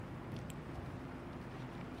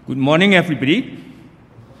Good morning, everybody.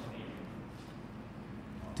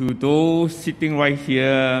 To those sitting right here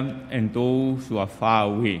and those who are far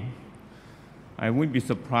away, I wouldn't be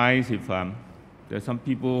surprised if there's some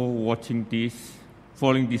people watching this,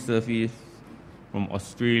 following this service from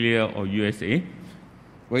Australia or USA.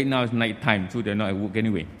 Right now it's night time, so they're not at work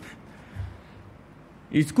anyway.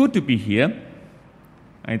 It's good to be here.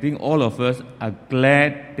 I think all of us are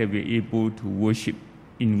glad that we're able to worship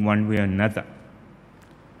in one way or another.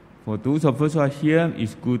 For those of us who are here,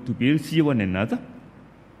 it's good to be able to see one another.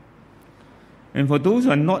 And for those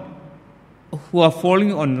who are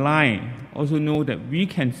following online, also know that we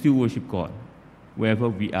can still worship God wherever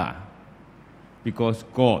we are, because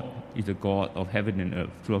God is the God of heaven and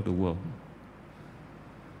earth throughout the world.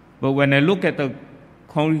 But when I look at the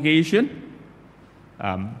congregation,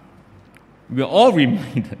 we are all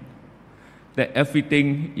reminded that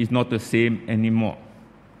everything is not the same anymore.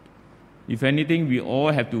 If anything, we all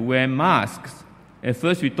have to wear masks. At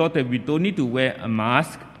first, we thought that we don't need to wear a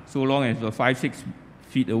mask so long as we're 5-6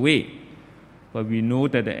 feet away. But we know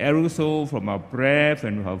that the aerosol from our breath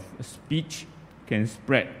and our speech can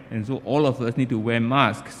spread. And so all of us need to wear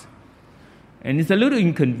masks. And it's a little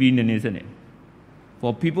inconvenient, isn't it?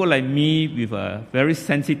 For people like me with a very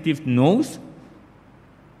sensitive nose,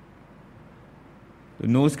 the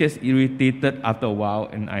nose gets irritated after a while,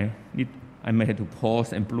 and I might have to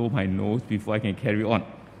pause and blow my nose before I can carry on.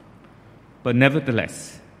 But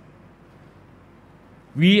nevertheless,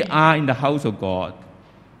 we are in the house of God,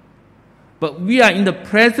 but we are in the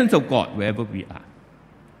presence of God wherever we are.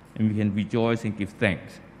 And we can rejoice and give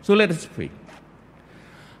thanks. So let us pray.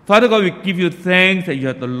 Father God, we give you thanks that you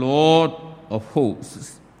are the Lord of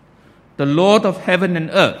hosts, the Lord of heaven and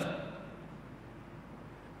earth.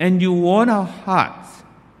 And you want our hearts.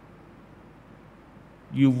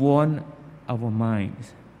 You want our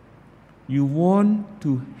minds. You want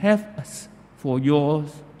to have us for yours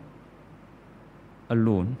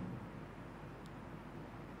alone.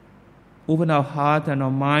 Open our hearts and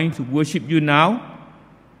our minds to worship you now.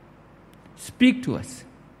 Speak to us.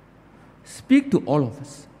 Speak to all of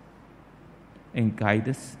us. And guide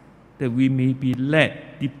us that we may be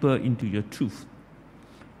led deeper into your truth,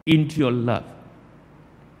 into your love,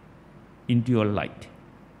 into your light.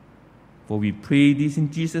 For we pray this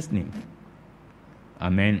in Jesus' name.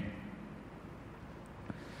 Amen.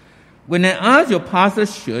 When I asked your pastor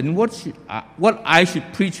Shen what I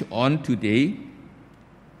should preach on today,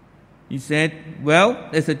 he said, well,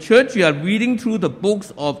 as a church, we are reading through the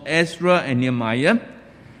books of Ezra and Nehemiah,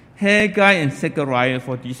 Haggai and Zechariah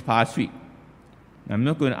for this past week. I'm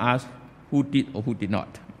not going to ask who did or who did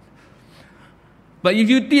not. But if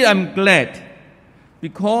you did, I'm glad.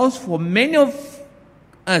 Because for many of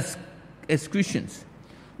us as Christians,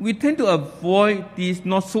 we tend to avoid these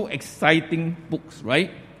not so exciting books, right?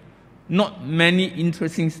 Not many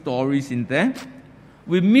interesting stories in there.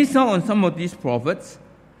 We miss out on some of these prophets,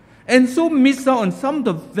 and so miss out on some of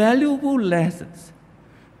the valuable lessons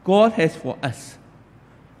God has for us.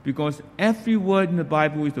 Because every word in the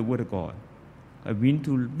Bible is the Word of God. And we need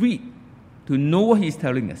to read, to know what He's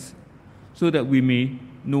telling us, so that we may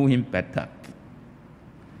know Him better.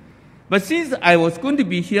 But since I was going to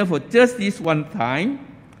be here for just this one time,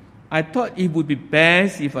 I thought it would be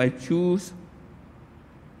best if I choose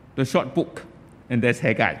the short book, and that's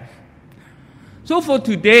Haggai. So for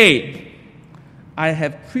today, I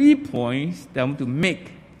have 3 points that I want to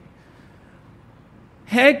make.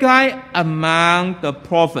 Haggai among the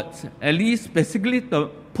prophets, at least specifically the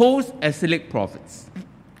post-exilic prophets.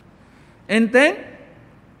 And then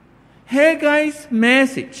Haggai's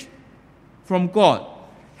message from God.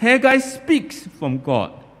 Haggai speaks from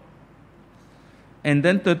God. And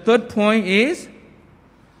then the third point is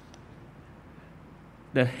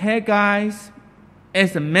the Haggai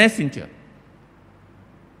as a messenger,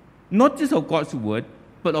 not just of God's word,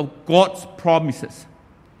 but of God's promises.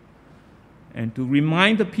 And to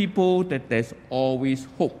remind the people that there's always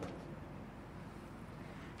hope.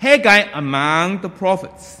 Haggai among the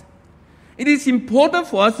prophets. It is important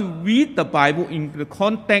for us to read the Bible in the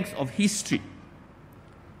context of history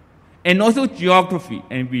and also geography,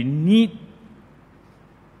 and we need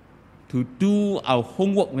to do our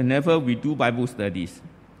homework whenever we do Bible studies.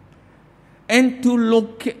 And to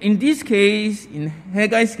locate, in this case, in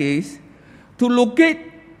Haggai's case, to locate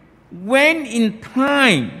when in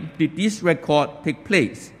time did this record take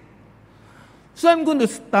place. So I'm going to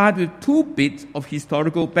start with 2 bits of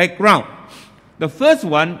historical background. The first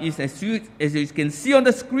one is, as you can see on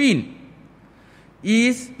the screen,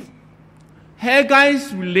 is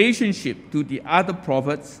Haggai's relationship to the other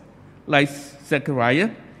prophets like Zechariah,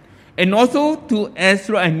 and also to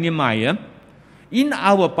Ezra and Nehemiah, In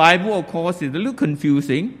our Bible, of course, it's a little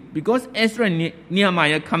confusing because Ezra and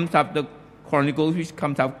Nehemiah comes after Chronicles, which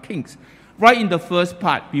comes after Kings, right in the first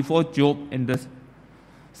part before Job and the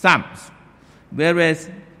Psalms. Whereas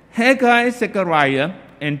Haggai, Zechariah,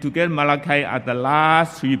 and together Malachi are the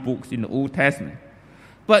last three books in the Old Testament.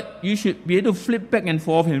 But you should be able to flip back and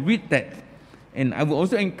forth and read that. And I will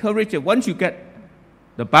also encourage you, once you get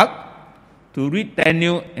the bug, to read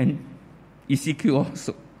Daniel and Ezekiel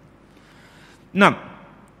also. Now,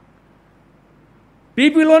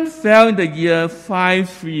 Babylon fell in the year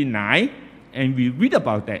 539, and we read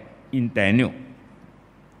about that in Daniel.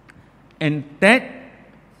 And that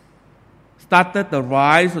started the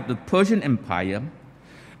rise of the Persian Empire,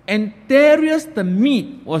 and Darius the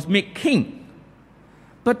Mede was made king.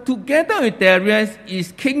 But together with Darius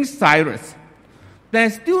is King Cyrus.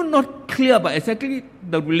 That's still not clear about exactly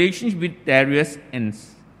the relationship with Darius and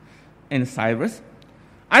Cyrus.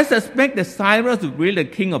 I suspect that Cyrus was really the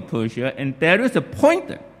king of Persia, and Darius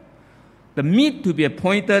appointed the Mede to be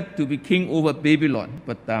appointed to be king over Babylon.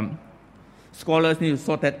 But scholars need to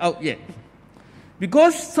sort that out yet.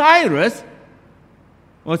 Because Cyrus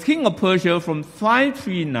was king of Persia from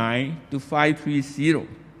 539 to 530.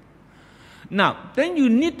 Now, then you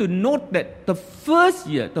need to note that the first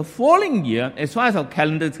year, the following year, as far as our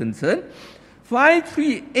calendar is concerned,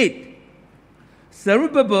 538,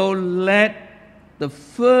 Zerubbabel led the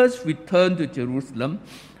first return to Jerusalem,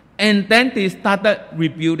 and then they started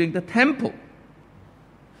rebuilding the temple.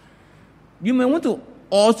 You may want to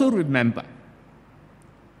also remember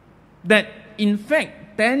that, in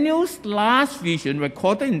fact, Daniel's last vision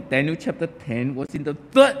recorded in Daniel chapter 10 was in the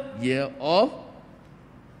third year of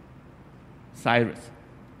Cyrus.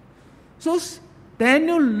 So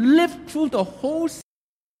Daniel lived through the whole season.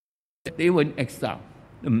 They were in exile.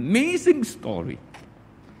 Amazing story.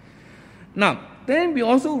 Now, then we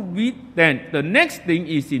also read that the next thing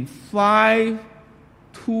is in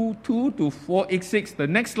 522 to 486. The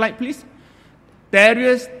next slide, please.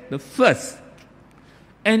 Darius the first.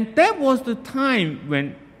 And that was the time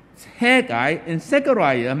when Haggai and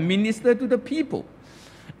Zechariah ministered to the people.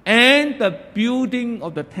 And the building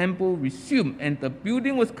of the temple resumed, and the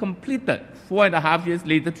building was completed 4.5 years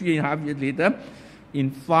later, 3.5 years later, in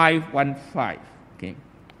 515. Okay.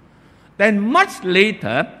 Then much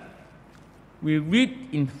later, we read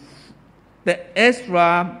in that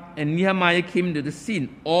Ezra and Nehemiah came into the scene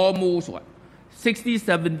almost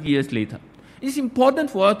 67 years later. It's important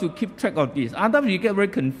for us to keep track of this. Otherwise, we get very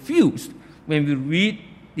confused when we read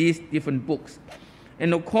these different books.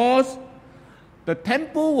 And of course, the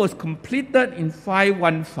temple was completed in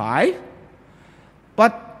 515,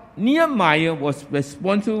 but Nehemiah was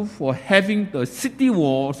responsible for having the city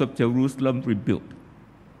walls of Jerusalem rebuilt.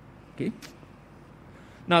 Okay.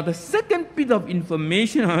 Now, the second bit of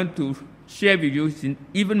information I want to share with you is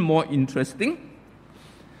even more interesting.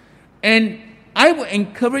 And I would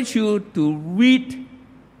encourage you to read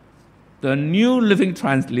the New Living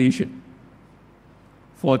Translation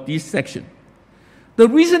for this section. The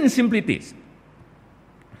reason is simply this.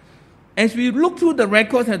 As we look through the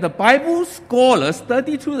records, as the Bible scholars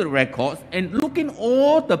study through the records and look in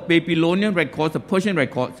all the Babylonian records, the Persian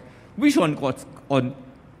records, which one was on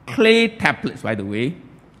clay tablets, by the way,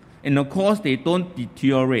 and of course they don't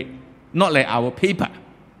deteriorate, not like our paper.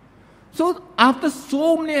 So after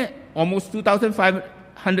so many, almost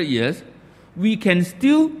 2,500 years, we can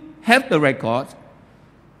still have the records.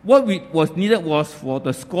 What was needed was for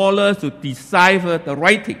the scholars to decipher the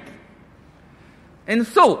writing. And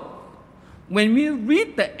so, when we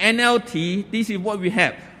read the NLT, this is what we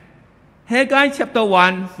have. Haggai chapter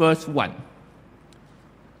 1, verse 1.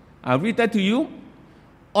 I'll read that to you.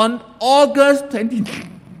 On August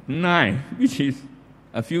 29, which is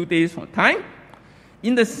a few days from time,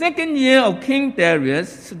 in the second year of King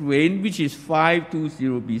Darius' reign, which is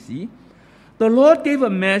 520 BC, the Lord gave a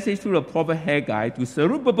message through the prophet Haggai to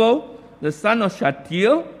Zerubbabel, the son of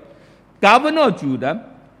Shealtiel, governor of Judah,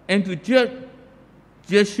 and to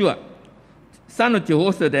Jeshua, son of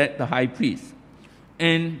Jehozadak, the high priest.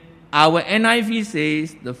 And our NIV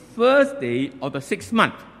says the first day of the 6th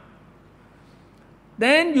month.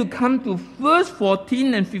 Then you come to verse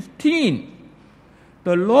 14 and 15.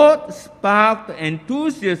 The Lord sparked the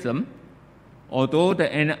enthusiasm, although the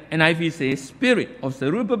NIV says spirit, of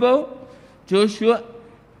Zerubbabel, Joshua,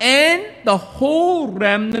 and the whole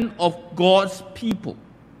remnant of God's people.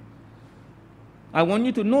 I want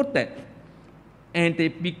you to note that. And they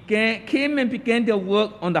came and began their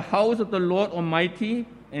work on the house of the Lord Almighty,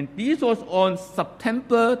 and this was on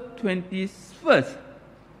September 21st,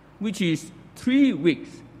 which is 3 weeks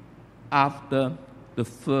after the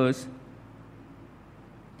first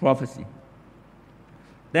prophecy.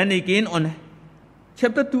 Then again on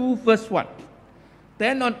chapter 2, verse 1.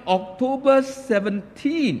 Then on October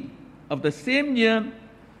 17 of the same year,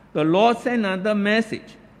 the Lord sent another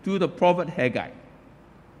message to the prophet Haggai.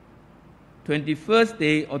 21st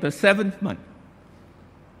day of the 7th month.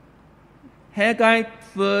 Haggai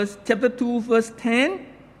chapter 2, verse 10,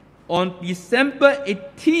 on December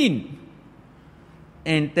 18.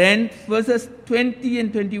 And then verses 20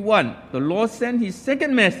 and 21, the Lord sent his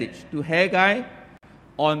second message to Haggai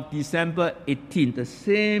on December 18, the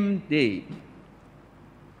same day.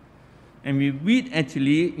 And we read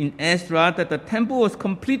actually in Ezra that the temple was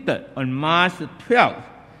completed on March the 12th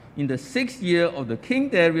in the 6th year of the King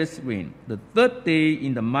Darius' reign, the 3rd day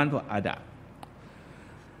in the month of Adar.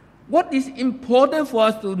 What is important for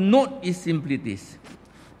us to note is simply this: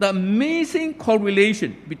 the amazing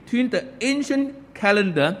correlation between the ancient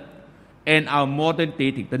calendar and our modern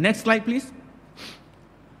dating. The next slide, please.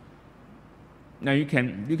 Now you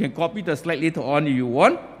can copy the slide later on if you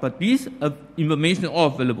want, but this information is all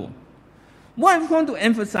available. What I want to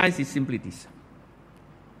emphasize is simply this: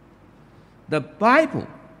 the Bible,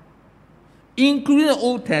 including the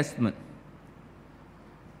Old Testament,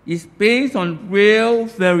 is based on real,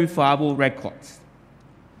 verifiable records,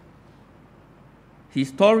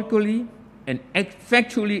 historically and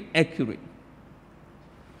factually accurate.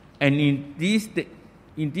 And in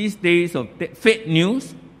these days of fake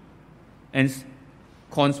news and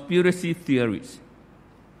conspiracy theories,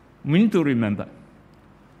 we need to remember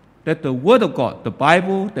that the Word of God, the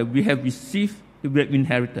Bible that we have received, that we have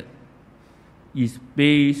inherited, is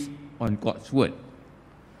based on God's Word.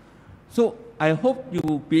 So I hope you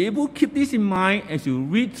will be able to keep this in mind as you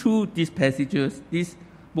read through these passages, these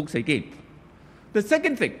books again. The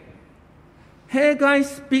second thing, Haggai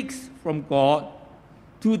speaks from God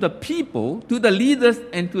to the people, to the leaders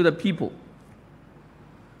and to the people.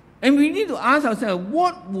 And we need to ask ourselves,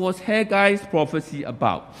 what was Haggai's prophecy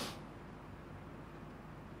about?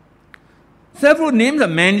 Several names are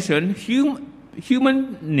mentioned,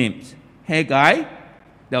 human names. Haggai,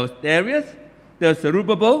 there was Darius, there was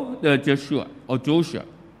Zerubbabel, there was Joshua.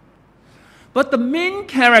 But the main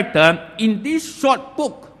character in this short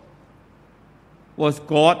book was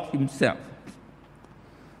God himself.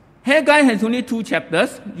 Haggai has only 2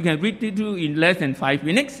 chapters. You can read it through in less than 5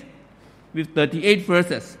 minutes with 38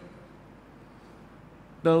 verses.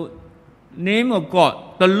 The name of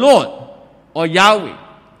God, the Lord or Yahweh,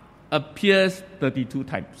 appears 32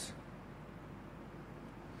 times.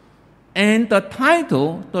 And the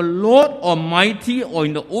title, the Lord Almighty, or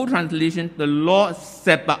in the old translation, the Lord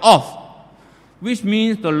Sabaoth, which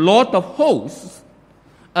means the Lord of hosts,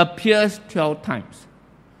 appears 12 times.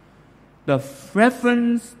 The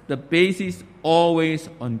reference, the basis, always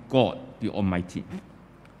on God, the Almighty.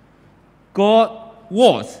 God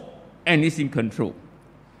was and is in control.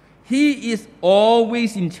 He is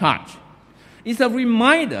always in charge. It's a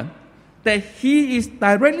reminder that he is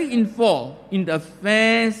directly involved in the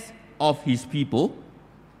affairs of his people.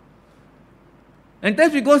 And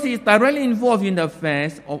that's because he is directly involved in the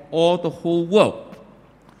affairs of all the whole world.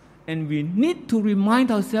 And we need to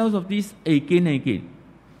remind ourselves of this again and again.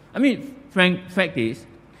 I mean, fact is,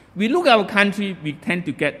 we look at our country, we tend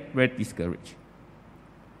to get very discouraged.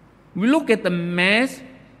 We look at the mess,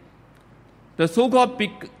 the so-called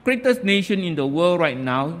greatest nation in the world right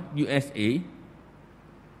now, USA.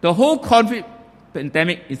 The whole COVID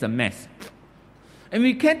pandemic is a mess. And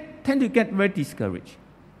we tend to get very discouraged.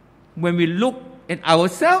 When we look at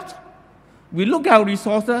ourselves, we look at our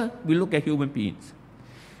resources, we look at human beings.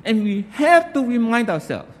 And we have to remind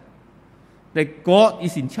ourselves that God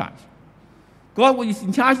is in charge. God was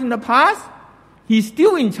in charge in the past, he's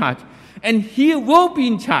still in charge, and he will be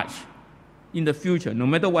in charge in the future, no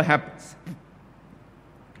matter what happens.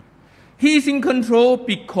 He is in control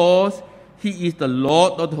because he is the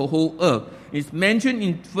Lord of the whole earth. It's mentioned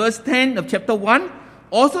in verse 10 of chapter 1,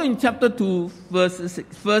 also in chapter 2, verse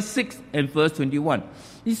 6 and verse 21.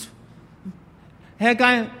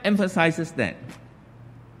 Haggai emphasizes that.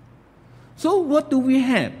 So what do we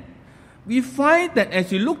have? We find that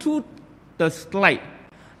as you look through the slide,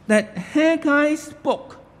 that Haggai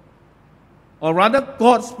spoke, or rather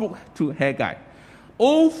God spoke to Haggai,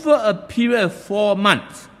 over a period of 4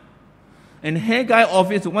 months. And Haggai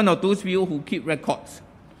obviously is one of those people who keep records.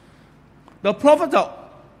 The prophets are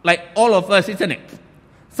like all of us, isn't it?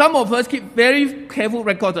 Some of us keep very careful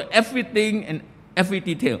records of everything and every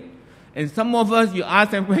detail. And some of us, you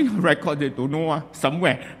ask them where your record, they don't know,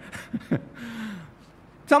 somewhere.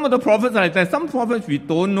 Some of the prophets are like that. Some prophets, we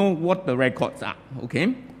don't know what the records are,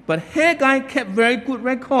 okay? But Haggai kept very good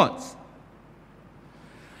records.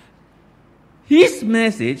 His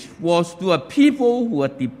message was to a people who were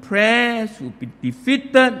depressed, who had been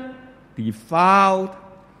defeated, defiled,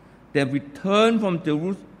 that returned from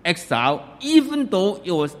Jerusalem exile, even though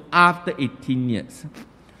it was after 18 years.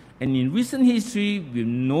 And in recent history, we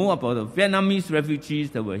know about the Vietnamese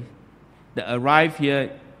refugees that arrived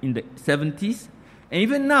here in the 70s. And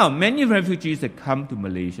even now, many refugees have come to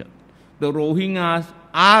Malaysia. The Rohingyas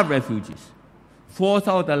are refugees, forced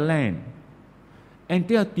out of the land. And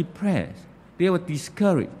they are depressed. They were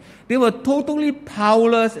discouraged. They were totally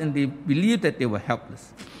powerless, and they believed that they were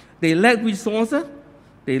helpless. They lacked resources.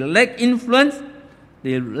 They lacked influence.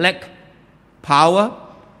 They lacked power,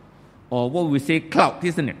 or what we say, clout,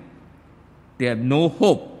 isn't it? They have no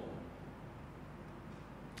hope.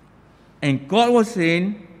 And God was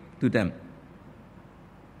saying to them,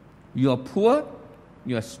 you are poor,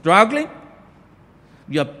 you are struggling,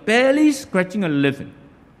 you are barely scratching a living.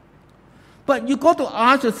 But you got to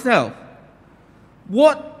ask yourself,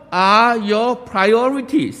 what are your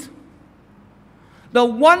priorities? The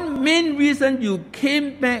one main reason you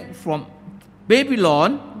came back from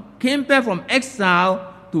Babylon, came back from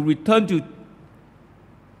exile to return to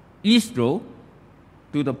Israel,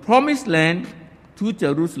 to the promised land, to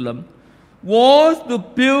Jerusalem, was to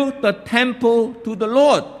build the temple to the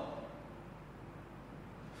Lord.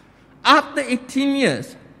 After 18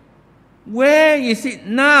 years, where is it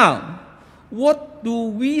now? What do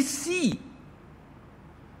we see?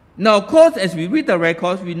 Now, of course, as we read the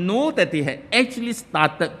records, we know that they had actually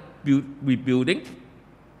started rebuilding.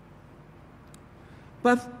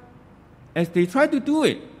 But as they tried to do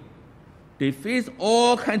it, they faced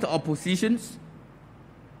all kinds of oppositions.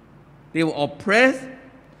 They were oppressed,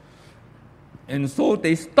 and so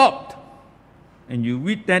they stopped. And you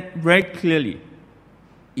read that very clearly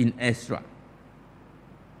in Ezra.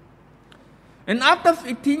 And after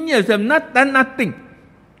 15 years, you have not done nothing.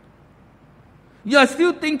 You are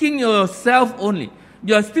still thinking of yourself only.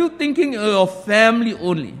 You are still thinking of your family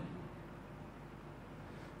only.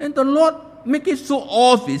 And the Lord make it so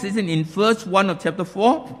obvious, isn't it, in verse 1 of chapter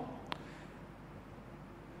 4?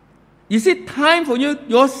 Is it time for you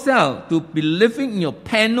yourself to be living in your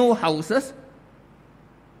panel houses?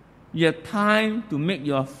 You have time to make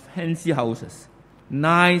your fancy houses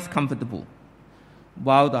nice, comfortable,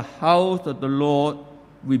 while the house of the Lord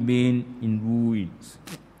remain in ruins.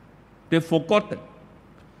 They've forgotten.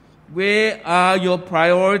 Where are your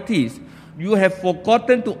priorities? You have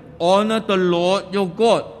forgotten to honor the Lord your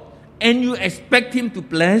God, and you expect Him to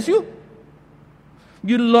bless you?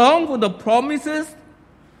 You long for the promises.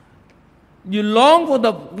 You long for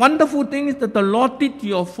the wonderful things that the Lord did to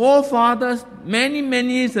your forefathers many,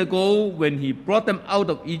 many years ago when He brought them out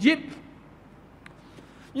of Egypt.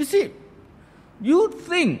 You see, you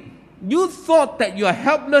thought that you are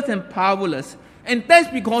helpless and powerless, and that's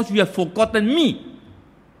because you have forgotten me,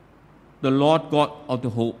 the Lord God of the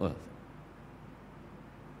whole earth.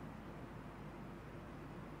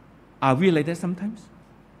 Are we like that sometimes?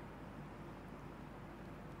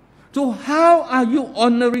 So how are you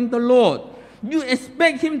honoring the Lord? You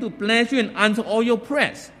expect Him to bless you and answer all your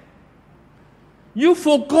prayers. You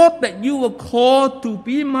forgot that you were called to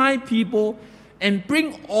be my people and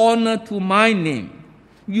bring honor to my name.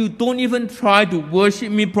 You don't even try to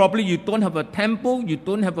worship me properly. You don't have a temple. You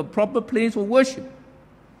don't have a proper place for worship.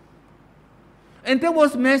 And that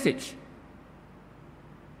was the message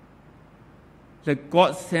that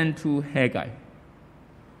God sent through Haggai.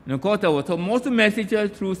 And of course, there was most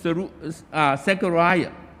messages through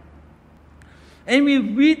Zechariah. And we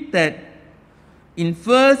read that in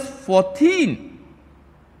verse 14,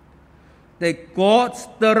 that God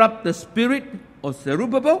stirred up the spirit of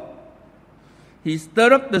Zerubbabel. He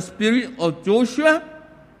stirred up the spirit of Joshua,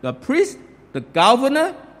 the priest, the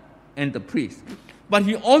governor, and the priest. But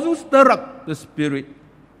He also stirred up the spirit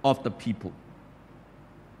of the people.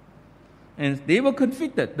 And they were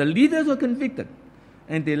convicted. The leaders were convicted.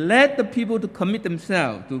 And they led the people to commit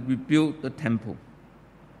themselves to rebuild the temple.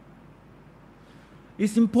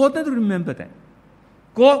 It's important to remember that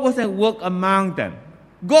God was at work among them.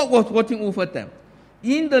 God was watching over them,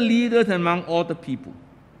 in the leaders among all the people.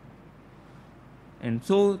 And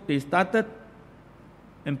so they started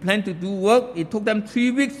and planned to do work. It took them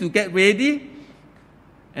 3 weeks to get ready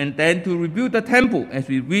and then to rebuild the temple, as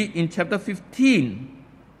we read in chapter 15.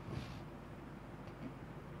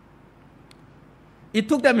 It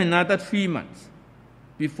took them another 3 months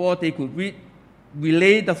before they could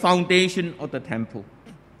relay the foundation of the temple.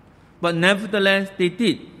 But nevertheless, they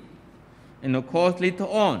did. And of course, later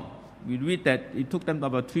on, we read that it took them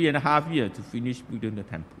about 3.5 years to finish building the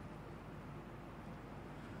temple.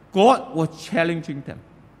 God was challenging them.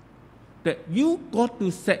 that you got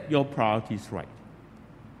to set your priorities right.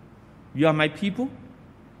 You are my people,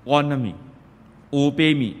 honor me,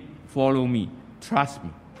 obey me, follow me, trust me.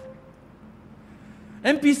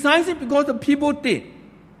 And precisely because the people did,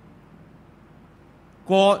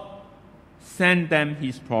 God sent them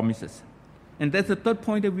his promises. And that's the third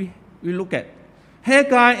point that we look at.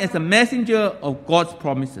 Haggai as a messenger of God's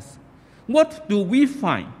promises. What do we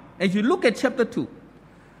find? As you look at chapter 2,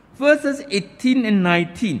 verses 18 and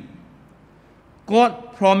 19,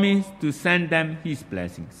 God promised to send them his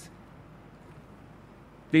blessings.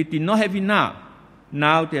 They did not have enough.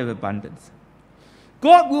 Now they have abundance.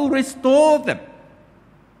 God will restore them.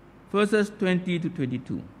 Verses 20 to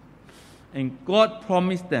 22. And God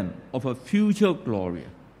promised them of a future glory.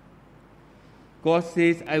 God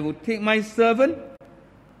says, I will take my servant,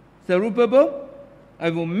 Zerubbabel, I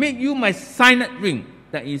will make you my signet ring,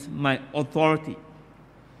 that is my authority,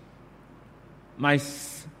 my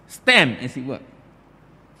stamp, as it were,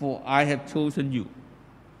 for I have chosen you.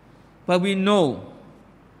 But we know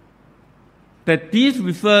that this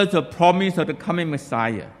refers to a promise of the coming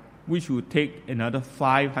Messiah, which will take another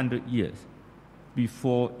 500 years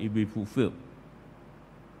before it will be fulfilled.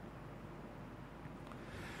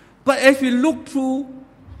 But as we look through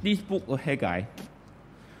this book of Haggai,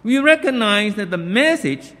 we recognize that the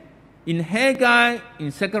message in Haggai,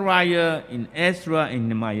 in Zechariah, in Ezra, and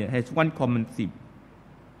Nehemiah has one common theme.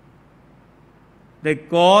 That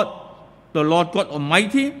God, the Lord God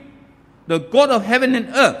Almighty, the God of heaven and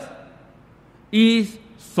earth, is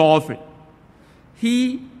sovereign.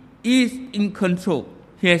 He is in control.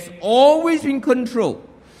 He has always been in control.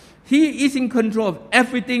 He is in control of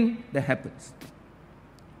everything that happens.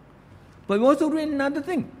 But we also read another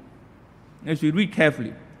thing, as we read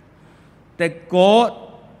carefully, that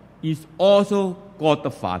God is also God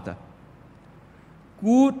the Father.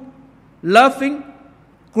 Good, loving,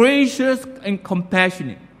 gracious, and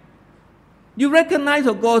compassionate. You recognize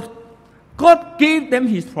that God gave them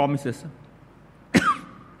his promises.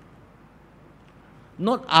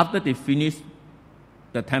 Not after they finished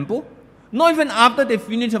the temple, not even after they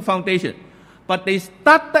finished the foundation, but they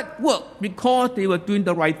started work because they were doing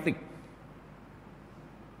the right thing.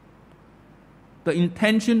 The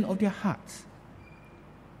intention of their hearts.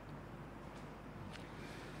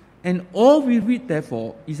 And all we read,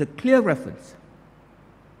 therefore, is a clear reference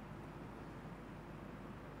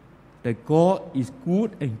that God is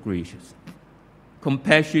good and gracious,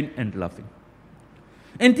 compassionate and loving.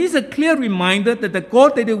 And this is a clear reminder that the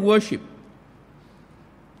God that they worship,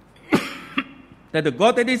 that the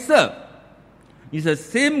God that they serve, is the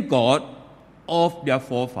same God of their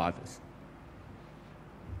forefathers.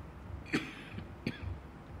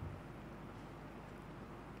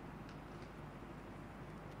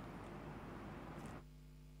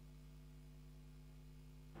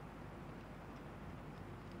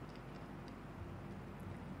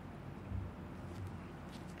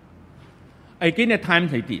 Again, at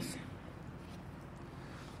times like this,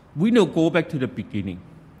 we will go back to the beginning,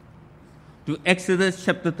 to Exodus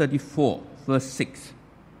chapter 34, verse 6.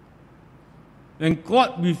 When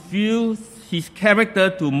God reveals his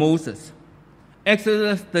character to Moses,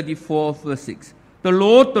 Exodus 34, verse 6. The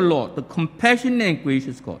Lord, the compassionate and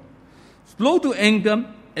gracious God, slow to anger,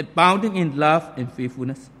 abounding in love and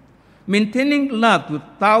faithfulness, maintaining love to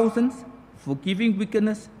thousands, forgiving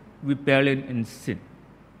wickedness, rebellion, and sin.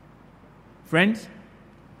 Friends,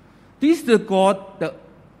 this is the God that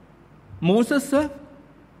Moses served.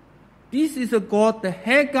 This is the God that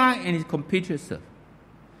Haggai and his compatriots served.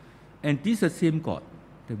 And this is the same God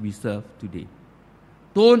that we serve today.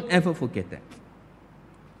 Don't ever forget that.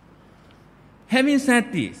 Having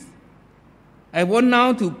said this, I want now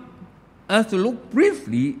us to look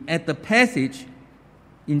briefly at the passage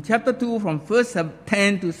in chapter 2 from verse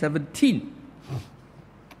 10 to 17.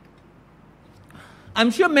 I'm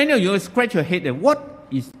sure many of you will scratch your head at what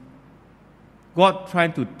is God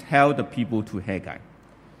trying to tell the people through Haggai.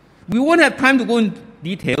 We won't have time to go into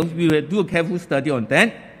details. We will do a careful study on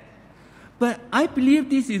that. But I believe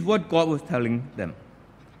this is what God was telling them.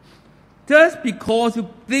 Just because you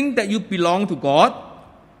think that you belong to God,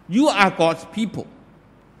 you are God's people.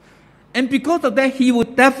 And because of that, he will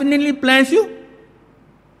definitely bless you.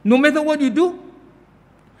 No matter what you do,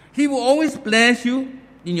 he will always bless you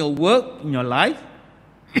in your work, in your life.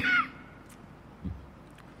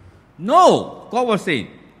 No, God was saying,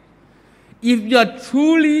 if you are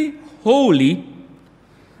truly holy,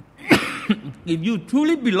 if you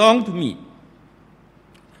truly belong to me,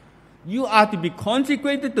 you are to be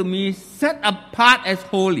consecrated to me, set apart as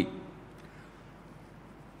holy.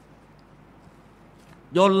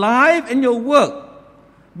 Your life and your work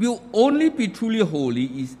will only be truly holy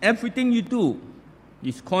if everything you do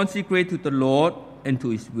is consecrated to the Lord and to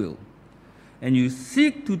His will. And you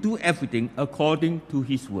seek to do everything according to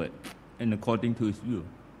His word and according to His will.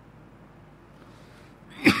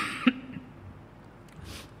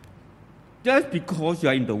 Just because you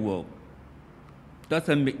are in the world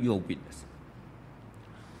doesn't make you a witness.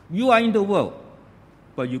 You are in the world,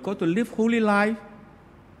 but you got to live holy life,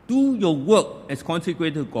 do your work as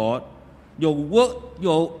consecrated to God, your work,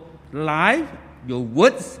 your life, your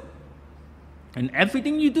words, and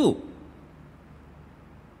everything you do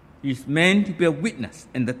is meant to be a witness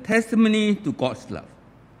and the testimony to God's love.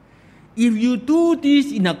 If you do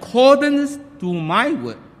this in accordance to my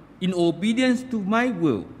word, in obedience to my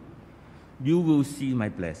will, you will see my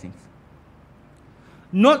blessings.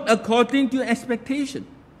 Not according to your expectation,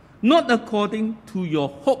 not according to your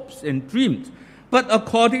hopes and dreams, but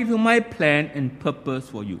according to my plan and purpose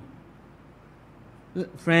for you.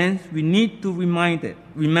 Friends, we need to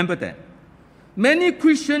remember that. Many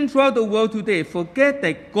Christians throughout the world today forget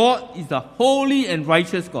that God is a holy and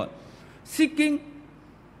righteous God, seeking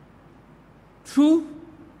truth,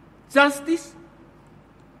 justice.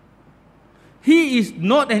 He is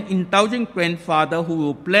not an indulgent grandfather who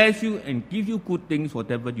will bless you and give you good things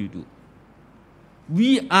whatever you do.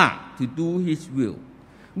 We are to do His will.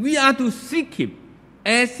 We are to seek Him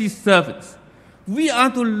as His servants. We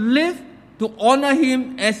are to live to honor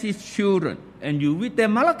Him as His children. And you read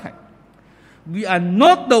that Malachi. We are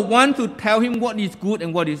not the one to tell Him what is good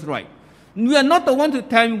and what is right. We are not the one to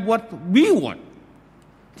tell Him what we want.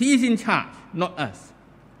 He is in charge, not us.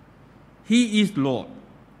 He is Lord.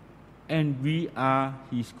 And we are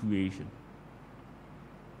His creation.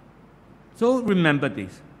 So remember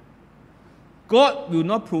this. God will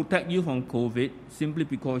not protect you from COVID simply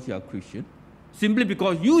because you are Christian, simply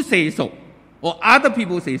because you say so, or other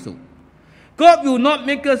people say so. God will not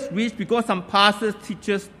make us rich because some pastors teach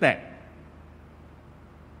us that.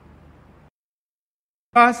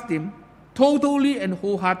 Trust Him totally and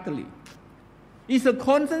wholeheartedly. It's a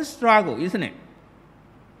constant struggle, isn't it?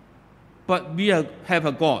 But we have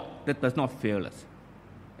a God that does not fail us,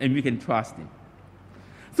 and we can trust Him.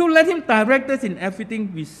 So let Him direct us in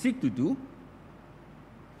everything we seek to do,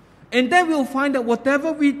 and then we'll find that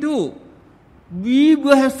whatever we do, we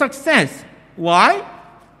will have success. Why?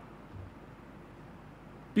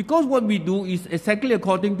 Because what we do is exactly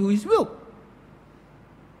according to His will.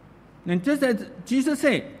 And just as Jesus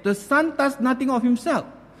said, the Son does nothing of Himself.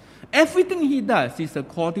 Everything He does is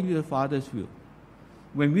according to the Father's will.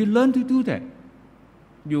 When we learn to do that,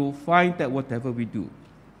 you'll find that whatever we do,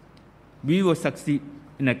 we will succeed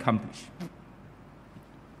and accomplish.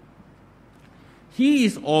 He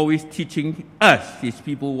is always teaching us, His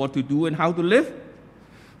people, what to do and how to live.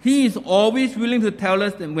 He is always willing to tell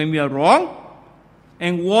us that when we are wrong,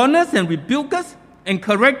 and warn us and rebuke us, and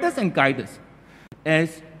correct us and guide us.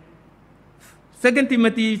 As 2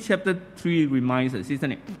 Timothy chapter 3 reminds us,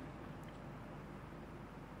 isn't it?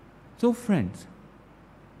 So friends,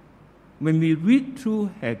 when we read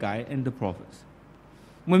through Haggai and the prophets,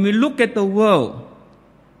 when we look at the world,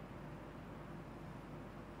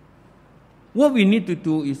 what we need to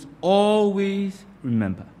do is always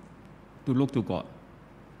remember to look to God.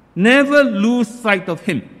 Never lose sight of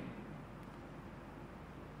Him.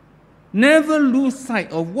 Never lose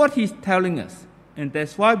sight of what He's telling us. And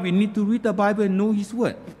that's why we need to read the Bible and know His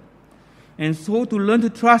word. And so to learn to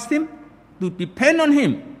trust Him, to depend on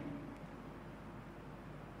Him,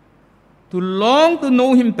 to long to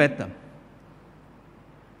know Him better,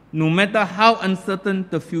 no matter how uncertain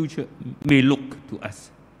the future may look to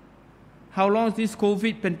us. How long is this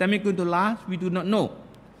COVID pandemic going to last? We do not know.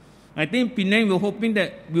 I think Penang, we're hoping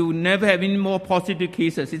that we will never have any more positive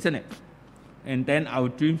cases, isn't it? And then our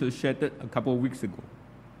dreams were shattered a couple of weeks ago.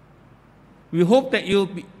 We hope that it will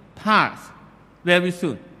be past very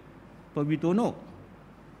soon, but we don't know.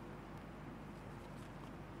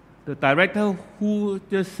 The director who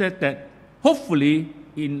just said that hopefully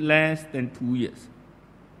in less than 2 years.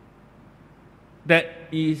 That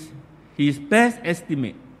is his best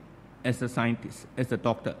estimate as a scientist, as a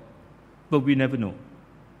doctor. But we never know.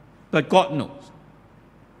 But God knows.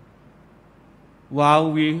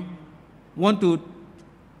 While we want to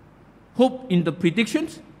hope in the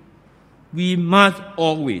predictions, we must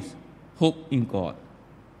always hope in God.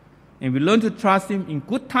 And we learn to trust Him in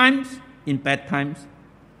good times, in bad times,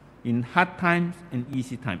 in hard times and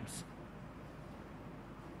easy times.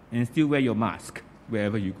 And still wear your mask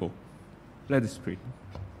wherever you go. Let us pray.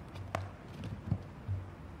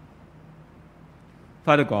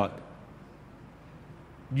 Father God,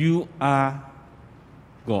 You are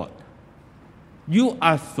God. You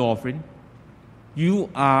are sovereign. You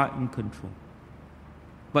are in control.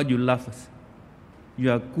 But you love us.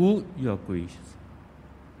 You are good, you are gracious.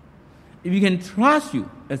 If we can trust you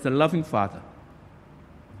as a loving Father,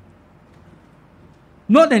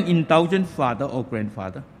 not an indulgent father or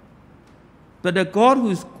grandfather, but a God who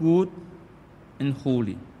is good and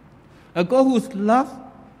holy, a God who is love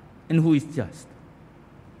and who is just.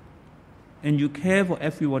 And you care for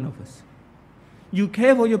every one of us. You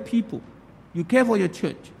care for your people. You care for your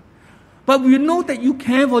church. But we know that you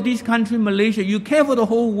care for this country, Malaysia. You care for the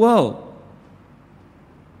whole world.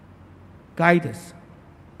 Guide us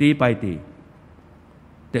day by day,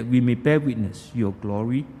 that we may bear witness to your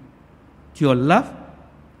glory, to your love,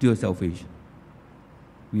 to your salvation.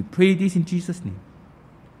 We pray this in Jesus' name.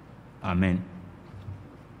 Amen.